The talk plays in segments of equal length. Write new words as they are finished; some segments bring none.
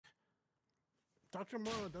Dr.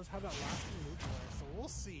 Morrow does have that lasting neutral air, so we'll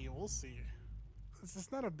see. We'll see.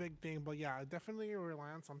 It's not a big thing, but yeah, definitely a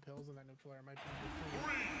reliance on pills and that neutral air might be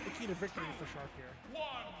the key to victory for Sharp here. One,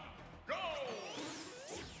 go!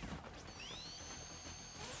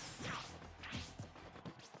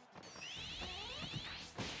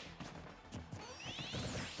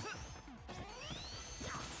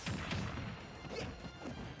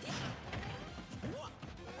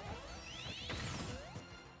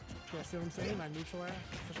 Yeah, see what I'm saying? That neutral air,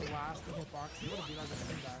 such a last hitbox. You would have beat on the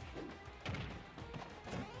spin dash.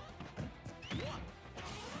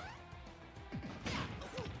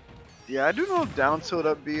 Yeah, I do know down tilt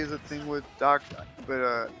up B is a thing with Doc, but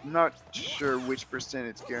I'm not sure which percent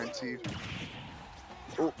it's guaranteed.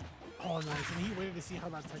 Oh. Oh, nice. And he waited to see how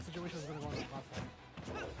that tech situation was going to go on the platform.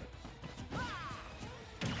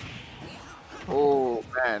 Oh,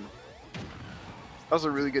 man. That was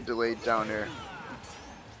a really good delay down there.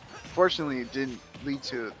 Fortunately, it didn't lead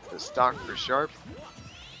to the stock for Sharp.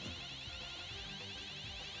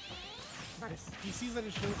 Nice. He sees that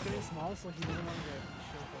his shield's getting small, so he doesn't want to get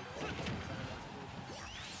shield focused.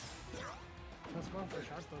 That's well for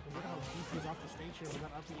Sharp though, because look how deep he's off the stage here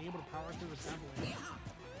without being able to power through the trampoline.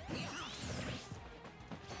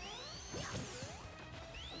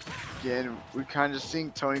 Again, we're kind of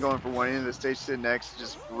seeing Tony going from one end of the stage to the next,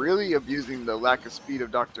 just really abusing the lack of speed of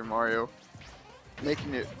Dr. Mario,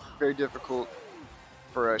 making it very difficult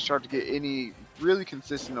for Sharp to get any really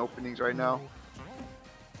consistent openings right now.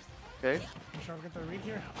 Okay. Sharp get the read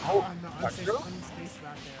here. Oh, no, unspace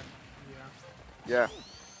back there. Yeah.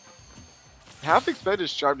 Half expected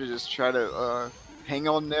Sharp to just try to hang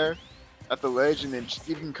on there at the ledge and then just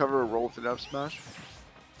even cover a roll with an up smash.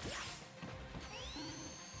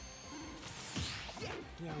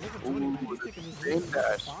 Yeah, look at Tony, man. He's taking his Spin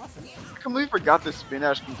dash. I completely forgot the spin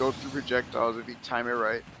dash can go through projectiles if you time it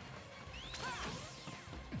right.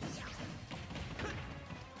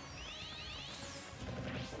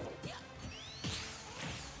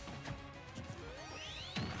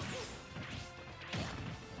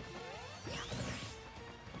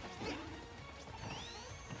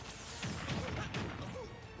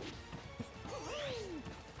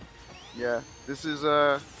 Yeah, this is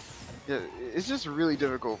yeah, it's just really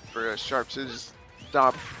difficult for Sharp to just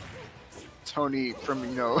stop Tony from,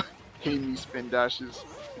 you know, hitting these spin dashes.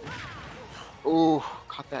 Oh,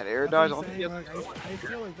 caught that air dodge. I feel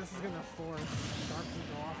like this is gonna force Sharp to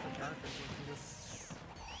go off the character so he can just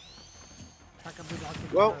pack up the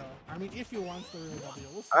Dr. Well, I mean, if he wants to really W,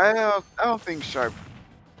 we'll see. I don't think Sharp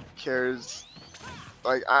cares.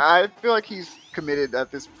 Like, I feel like he's committed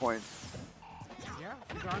at this point. Yeah,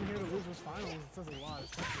 if he got in here to lose his finals, it says a lot,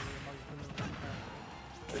 especially about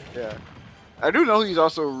him. Yeah. I do know he's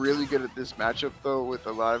also really good at this matchup, though, with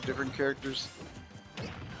a lot of different characters.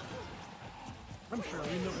 I'm sure.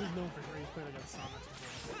 He's known for sure he's played against Sonic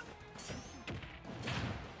before.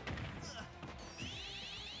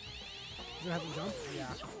 Does it have to jump?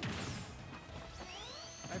 Yeah.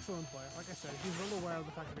 Excellent play. Like I said, he's well aware of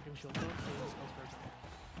the fact that it can shield both, so he just goes for a jump.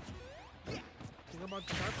 Think about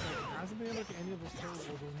the Sharp play. He hasn't been able to get any of those kills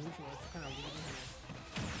with those neutral. It's kind of leading here.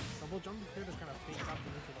 Double jump here to kind of fake out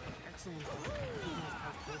the neutral. Excellent play.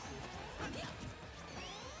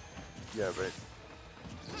 Yeah, but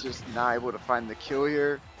just not able to find the kill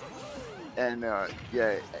here. And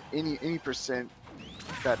yeah, any percent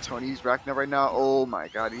that Tony's racking up right now. Oh my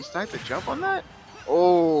god, he's sniped the jump on that?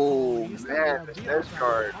 Oh man, the edge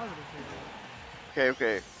guard.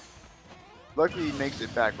 Okay. Luckily he makes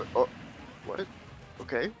it back, but oh, what?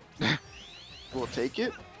 Okay. We'll take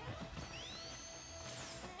it.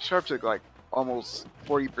 Sharp took like almost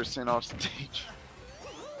 40% off stage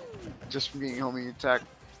just from getting homing attack.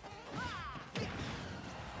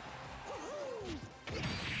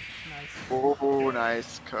 Oh,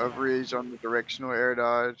 nice coverage on the directional air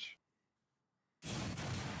dodge.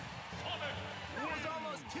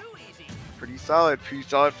 Pretty solid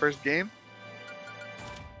first game.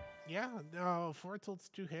 Yeah, forward tilt's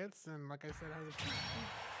 2 hits, and like I said,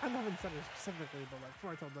 I haven't said it specifically, but like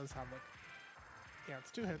forward tilt does have like, yeah,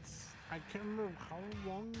 it's 2 hits. I can't remember how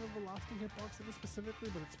long of a lasting hitbox it is specifically,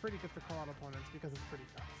 but it's pretty good to call out opponents because it's pretty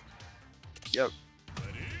fast. Yep.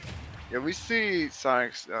 Yeah, we see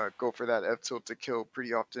Sonics go for that F tilt to kill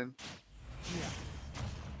pretty often. Yeah.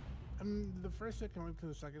 And the first hit going to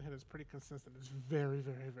the second hit is pretty consistent. It's very,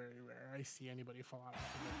 very, very rare I see anybody fall out of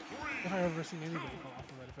it. If I've ever seen anybody fall off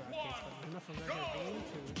of it for that case. But enough of that here. Game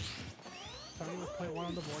 2. Tony with play 1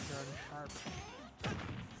 on the board there and Sharp.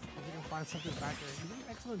 If you can find something back there. He did an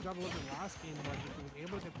excellent job of looking last game, but he was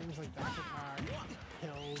able to get things like dash attack,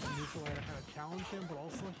 hills, neutral air to kind of challenge him, but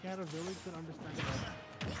also he had a really good understanding of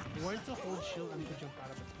the When to hold shield and to jump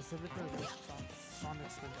out of it, specifically against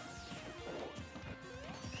Sonic's spin dash.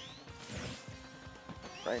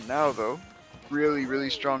 Right now, though, really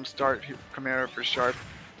strong start coming out for Sharp.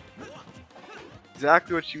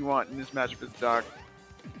 Exactly what you want in this matchup is Doc.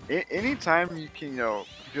 Anytime you can,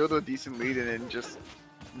 build a decent lead and then just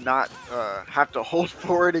not have to hold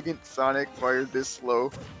forward against Sonic while you're this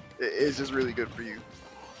slow, it's just really good for you.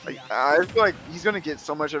 Like, I feel like he's gonna get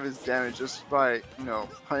so much of his damage just by,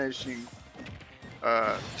 punishing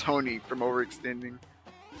Tony from overextending.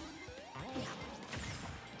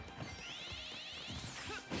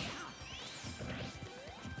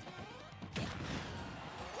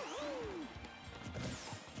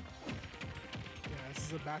 This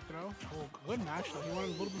is a back throw. Oh, good match though. He wanted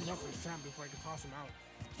a little bit more for Sam before I could toss him out.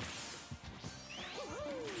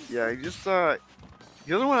 Yeah, he just he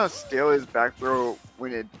doesn't want to scale his back throw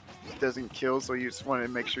when it doesn't kill, so you just want to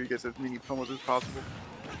make sure he gets as many pummels as possible.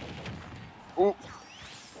 Oh,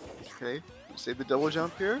 okay. Save the double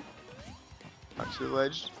jump here. Back to the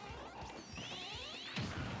ledge.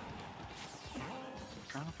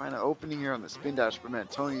 Trying to find an opening here on the spin dash, but man,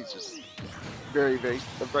 Tony's just very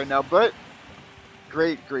stuck right now. But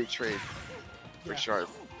great trade for Sharp.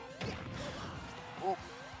 Oh.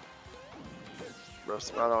 Rough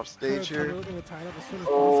spot off stage here.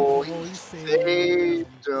 Oh, he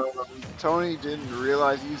saved him. Tony didn't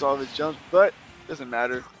realize he used all of his jumps, but doesn't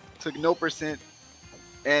matter. Took no percent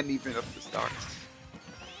and even up the stocks.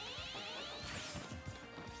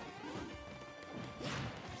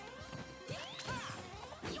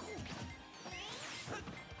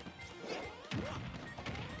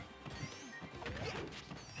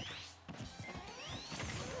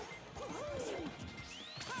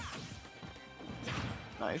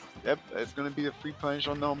 Nice. Yep, it's going to be a free punish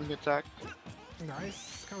on the homing attack.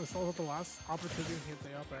 Nice. Kind of sold out the last opportunity to hit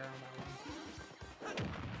the up air on that one.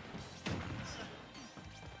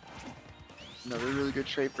 Another really good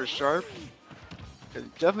trade for Sharp. He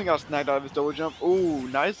definitely got snagged out of his double jump. Oh,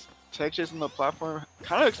 nice tech chase on the platform.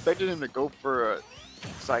 Kind of expected him to go for a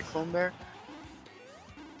cyclone there.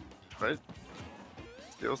 But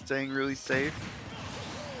still staying really safe.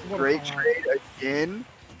 Great trade again.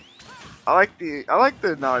 I like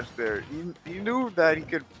the knowledge there. He knew that he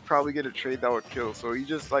could probably get a trade that would kill, so he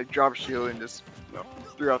just like dropped shield and just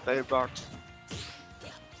threw out the hitbox.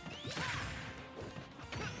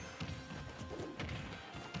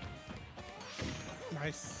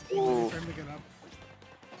 Nice. Ooh. Time to get up.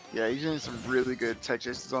 Yeah, he's doing some really good tech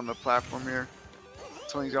chases on the platform here.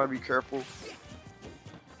 Tony's gotta be careful.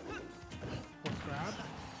 Let's grab.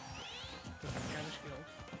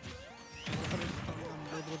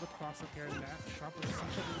 With a cross up here and that. Sharp was such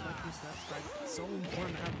a good like steps, right? It's so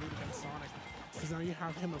important to have lead against Sonic. Because now you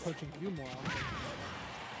have him approaching you more often.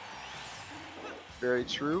 Very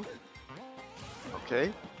true.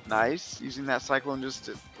 Okay, nice. Using that cyclone just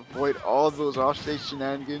to avoid all of those offstage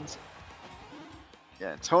shenanigans.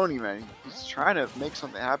 Yeah, Tony, man, he's trying to make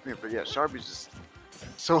something happen, but yeah, Sharp is just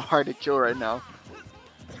so hard to kill right now.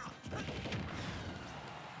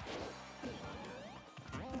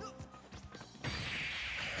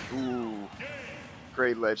 Ooh,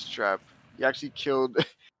 great ledge trap. He actually killed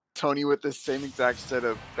Tony with the same exact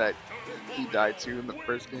setup that he died to in the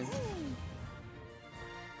first game.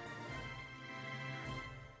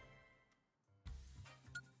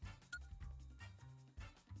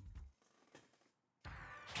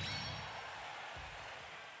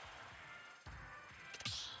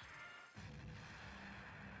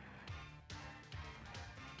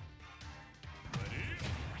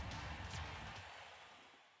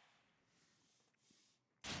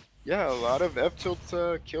 Yeah, a lot of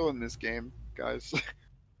F-tilt kill in this game, guys.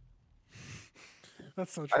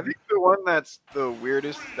 That's so true. I think the one that's the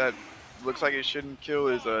weirdest that looks like it shouldn't kill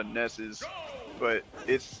is Ness's, but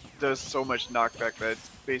it does so much knockback that it's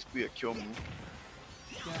basically a kill move.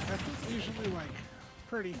 Yeah, F-tilt's usually like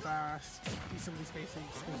pretty fast, decently spacing,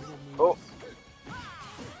 moves. Oh.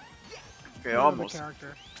 Okay, almost.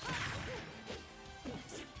 Character.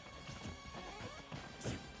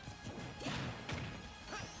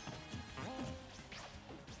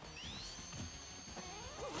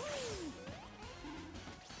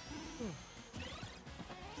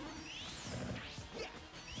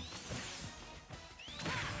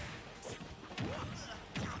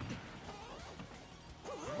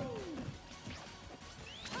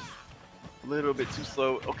 Little bit too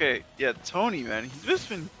slow. Okay, yeah, Tony, man, he's just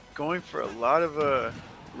been going for a lot of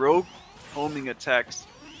rogue homing attacks,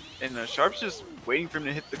 and Sharp's just waiting for him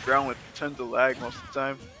to hit the ground with tons of lag most of the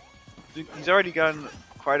time. He's already gotten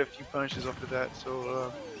quite a few punishes off of that,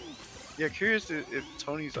 so Yeah, curious if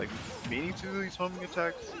Tony's like meaning to do these homing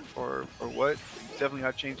attacks or what. Definitely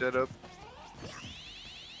not change that up.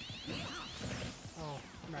 Oh,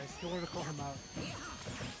 nice. He wanted to call him out.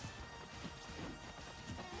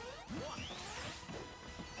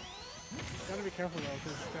 Gotta be careful though,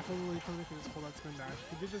 because definitely Tony can just pull that spin dash.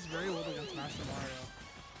 He did this very well against Master Mario.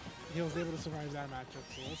 He was able to survive that matchup,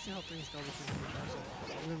 so we'll see how things go between him and Sharp so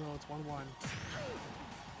far. Even though it's 1-1.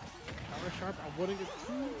 Power Sharp, I wouldn't get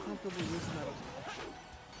too comfortable using that as well.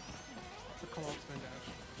 It's a call out spin dash.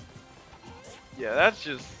 Yeah, that's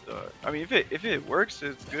just. I mean, if it works,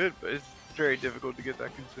 it's good, but it's very difficult to get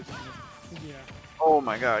that consistent. Yeah. Oh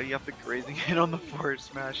my god, you have the grazing hit on the forward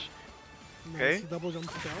smash. Nice. Okay. He double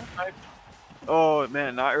jumps down. Oh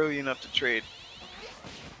man, not early enough to trade.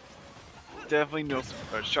 Definitely no.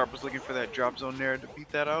 Sharp was looking for that drop zone there to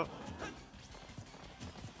beat that out.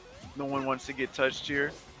 No one wants to get touched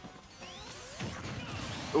here.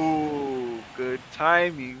 Ooh, good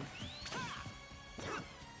timing.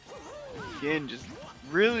 Again, just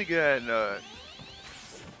really good at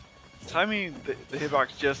timing the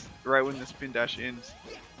hitbox just right when the spin dash ends.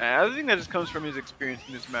 And I think that just comes from his experience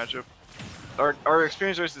in this matchup. Our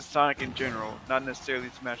experience versus Sonic in general, not necessarily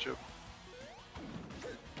this matchup.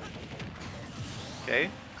 Okay,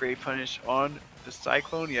 great punish on the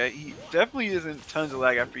Cyclone. Yeah, he definitely isn't tons of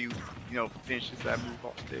lag after you finishes that move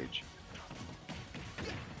off stage.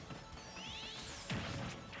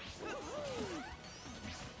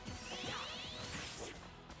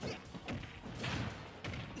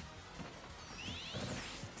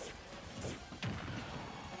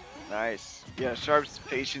 Nice. Yeah, Sharp's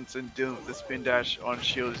patience and dealing with the spin dash on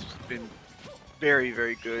shield has been very,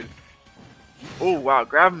 very good. Oh wow,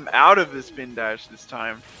 grab him out of the spin dash this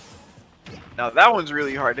time. Now that one's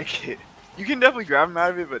really hard to get. You can definitely grab him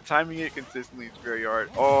out of it, but timing it consistently is very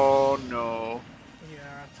hard. Oh no. Yeah,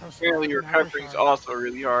 tough. Apparently recovery is also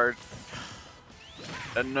really hard.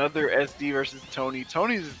 Another SD versus Tony.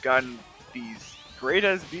 Tony's has gotten these great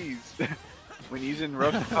SDs when using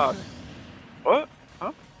rough top. What?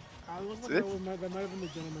 Huh? That might have been the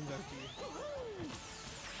gentleman's SD.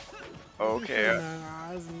 Okay.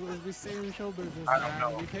 As we say in show business,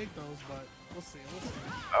 man, we take those, but we'll see.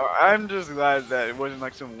 I'm just glad that it wasn't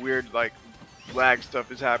like some weird like lag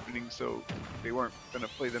stuff is happening, so they weren't gonna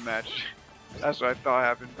play the match. That's what I thought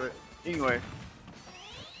happened, but anyway.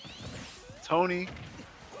 Tony,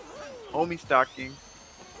 homie stocking.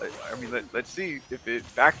 I mean, let's see if it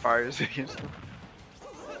backfires against him.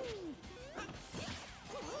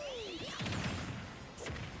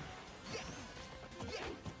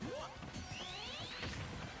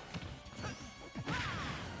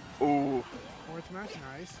 Ooh. Forward smash,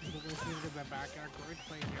 nice. He's looking to get that back air. Great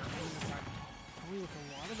play here. Tony with a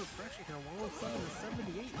lot of the pressure here. 107 to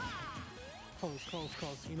 78.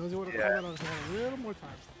 Close. He knows he would have called that on. He had a little more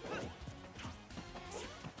time.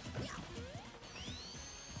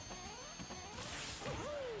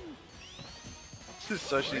 This is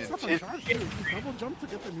such an intense. Double jump to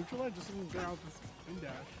get the neutral edge just so he can get out this spin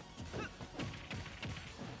dash.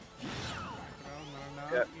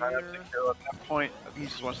 Yeah, not have to kill at that point. I think he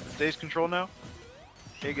just wants the stage control now.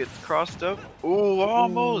 Okay, gets crossed up. Ooh,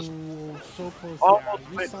 almost. Ooh, so close. Almost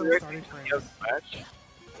yeah. went directly to the match.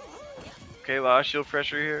 Okay, a lot of shield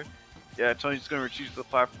pressure here. Yeah, Tony's just gonna retreat to the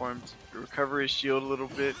platforms, recover his shield a little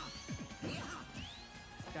bit.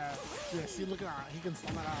 Yeah, see, look at that. He can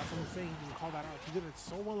stun that out. That's what I'm saying. He can call that out. He did it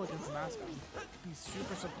so well against Mascot. Be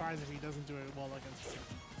super surprised if he doesn't do it well against him.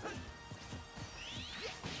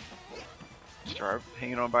 Sharp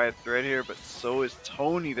hanging on by a thread here, but so is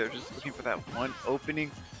Tony. They're just looking for that one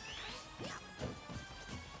opening.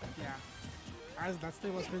 Yeah. That's the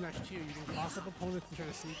thing about spin dash too. You can cross up opponents and try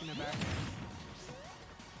to sneak in the back.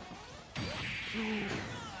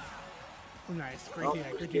 Oh, nice. Great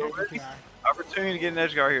DI. Opportunity to get an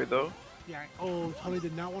edge guard here, though. Yeah. Oh, Tony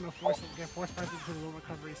did not want to force pressure to the low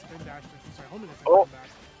recovery spin dash. I'm sorry, homing attack. Oh.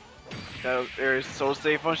 That there is so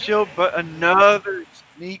safe on shield, but another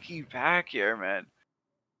sneaky back air, man.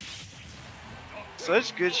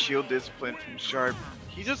 Such good shield discipline from Sharp.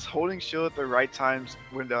 He's just holding shield at the right times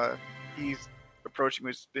when he's approaching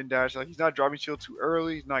with spin dash. Like, he's not dropping shield too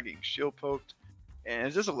early. He's not getting shield poked, and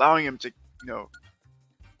it's just allowing him to,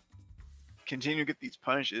 continue to get these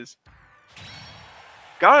punishes.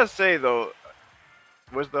 Gotta say though,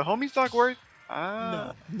 was the homie stock worth?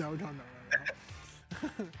 No.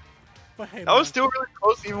 But hey, that was still really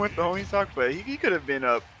close even with the homie stock, but he could have been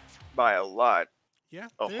up by a lot. Yeah,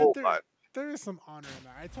 a whole lot. There is some honor in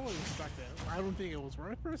that. I totally respect it. I don't think it was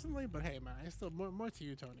worth personally, but hey, man, it's still more to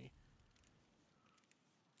you, Tony.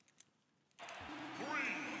 3,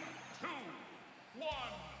 2, 1,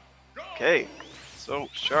 go! Okay, so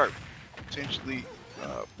Sharp potentially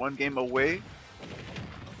one game away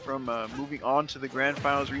from moving on to the grand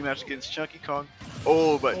finals rematch against Chunky Kong.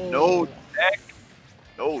 Oh, but Oh,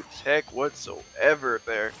 no tech whatsoever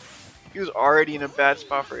there. He was already in a bad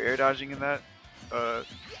spot for air dodging in that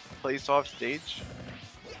place off stage.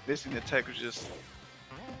 Missing the tech was just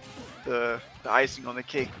the icing on the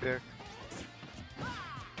cake there.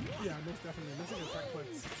 yeah, most definitely. Missing a tech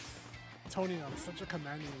puts Tony on such a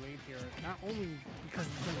commanding lead here. Not only because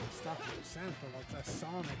of the stock percent, but like that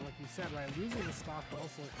Sonic, like you said, right? Losing the stock, but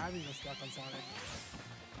also having a stock on Sonic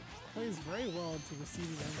plays very well to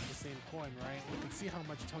receiving ends of the same coin, right? You can see how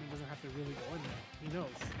much Tony doesn't have to really go in there. He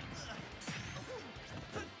knows.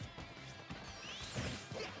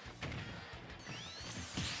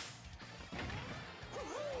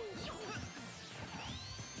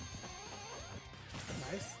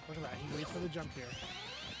 Nice. Look at that. He waits for the jump here.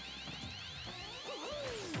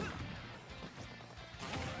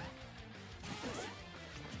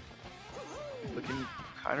 Looking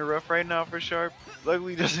kind of rough right now for Sharp.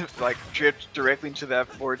 Luckily, doesn't like drift directly into that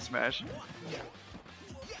forward smash. Yeah.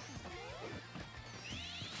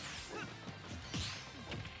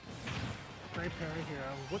 Great parry here.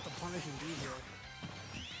 What the punish indeed here.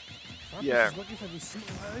 Sharp Yeah. is looking for these.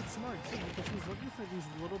 It's smart too because he's looking for these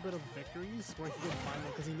little bit of victories where he can find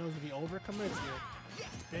them because he knows if he overcommits here,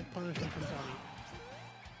 big punishment from Tony.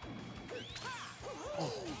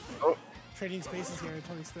 Oh, Trading spaces here.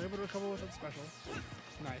 Tony's still able to recover with up special.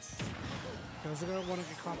 Nice. Because they're gonna want to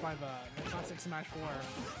get caught by the classic Smash 4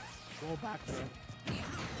 roll back throw.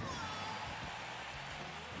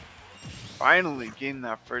 finally getting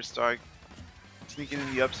that first stock. Sneaking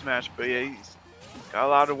in the up smash, but yeah, he's got a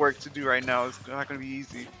lot of work to do right now. It's not going to be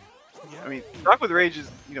easy. Yeah. I mean, stock with rage is,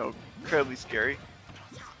 incredibly scary,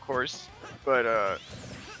 of course, but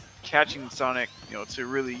catching Sonic, to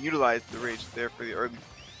really utilize the rage there for the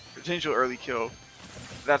potential early kill,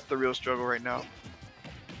 that's the real struggle right now.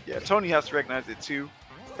 Yeah, Tony has to recognize it too,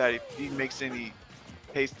 that if he makes any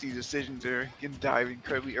hasty decisions there, he can dive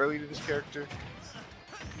incredibly early to this character.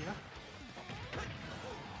 Yeah.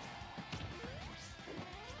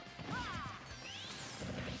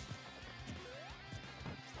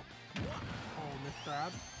 Oh, missed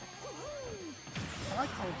grab. I like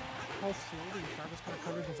how slowly Sharp is kind of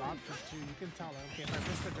covering his options too. You can tell, like, okay, if I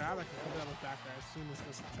miss the grab, I can cover that with back air as soon as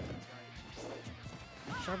this happens, right?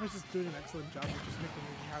 Sharp is just doing an excellent job of just making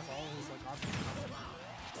sure he has all of his like options covered.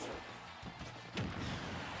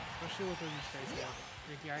 Especially within the space here.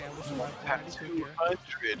 Yeah, we'll survive At 92 here.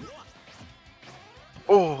 200.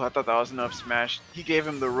 Oh, I thought that was enough smash. He gave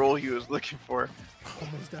him the roll he was looking for.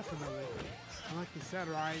 Almost definitely. And like you said,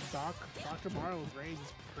 right, Dr. Mario's rage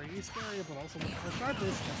is pretty scary, but also with how Sharp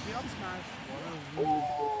is, just the up smash.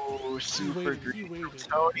 Oh, super He green waited.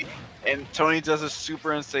 Tony. And Tony does a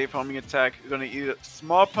super unsafe homing attack. He's gonna eat a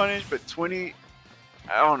small punish, but 20.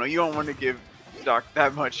 I don't know. You don't want to give Doc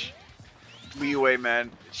that much leeway, man.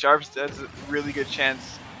 Sharp has a really good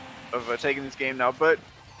chance of taking this game now, but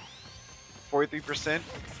 43%.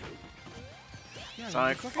 Yeah,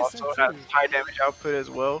 Sonic like also I said, has high damage output as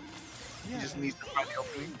well. yeah, He just needs to find the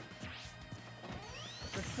opening.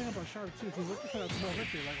 that's the thing about Sharp too. He's looking for that small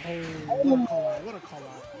victory. Like, oh, what a call out! What a call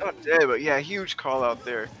out! Not dead, but yeah, huge call out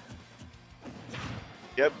there.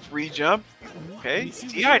 Yep, free jump. Okay,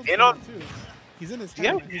 T-Hide in on. Too. He's in his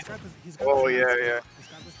Yeah. head. He's got this. He's got Oh this yeah, bounce. yeah, He's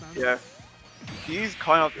got this bounce. yeah. He's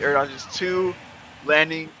calling out the air dodges too,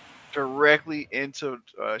 landing directly into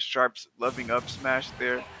Sharp's loving up smash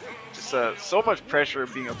there. Just so much pressure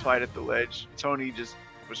being applied at the ledge. Tony just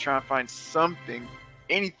was trying to find something,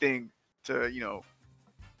 anything to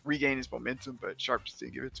regain his momentum, but Sharp just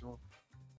didn't give it to him.